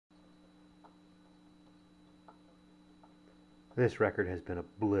This record has been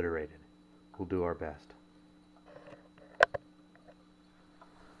obliterated. We'll do our best.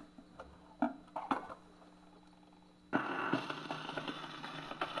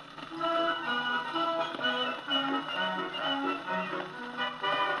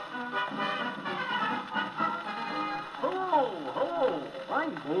 Hello,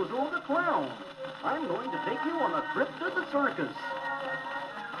 I'm Bozo the Clown. I'm going to take you on a trip to the circus.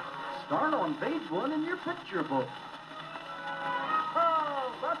 Start on page 1 in your picture book.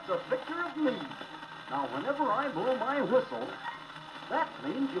 Oh, that's a picture of me. Now, whenever I blow my whistle, that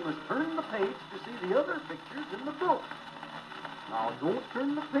means you must turn the page to see the other pictures in the book. Now, don't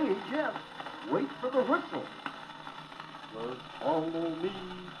turn the page yet. Wait for the whistle. Just follow me,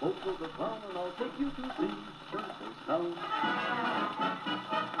 Bozo the Clown, and I'll take you to see Circus Town.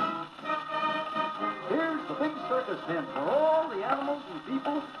 Here's the big circus tent where all the animals and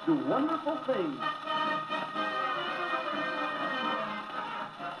people do wonderful things.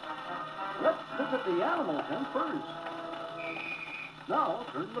 Let's visit the animal tent first. Now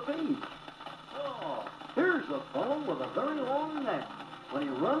turn the page. Oh, here's a fellow with a very long neck. When he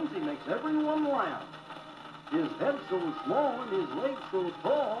runs, he makes everyone laugh. His head's so small and his legs so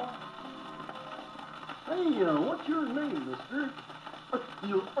tall. Hey, what's your name, mister?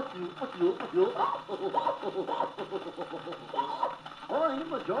 I'm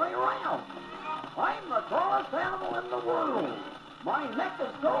the Joy Ram. I'm the tallest animal in the world. My neck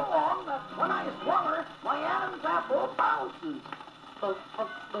is so long that when I swaller, my Adam's apple bounces.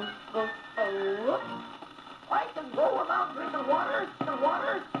 I can go without drinking water, and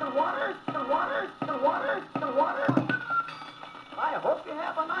water, and water, and water, and water, and water. I hope you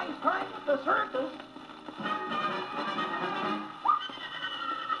have a nice time at the circus.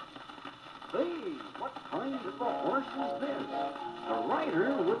 Say, what kind of a horse is this? The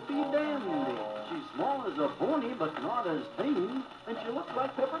rider would be Dandy. She's small as a pony, but not as tame, and she looks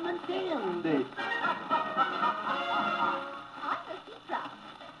like peppermint candy. I'm a sea-trout.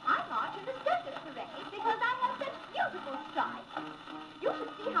 I march in the circus parade because I have such beautiful stripes. You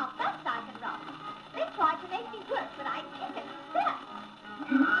should see how fast I can run. They tried to make me work, but I can't step.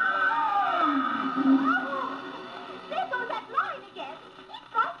 There goes that line again. He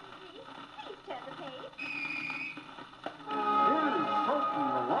frightens me. Please turn the page. Here's Sultan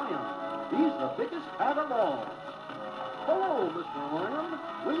the lion. He's the biggest cat of all. Hello, Mr. Lion.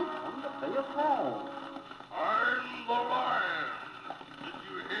 We've come to pay a call. I'm the lion. Did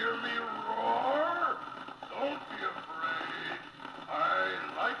you hear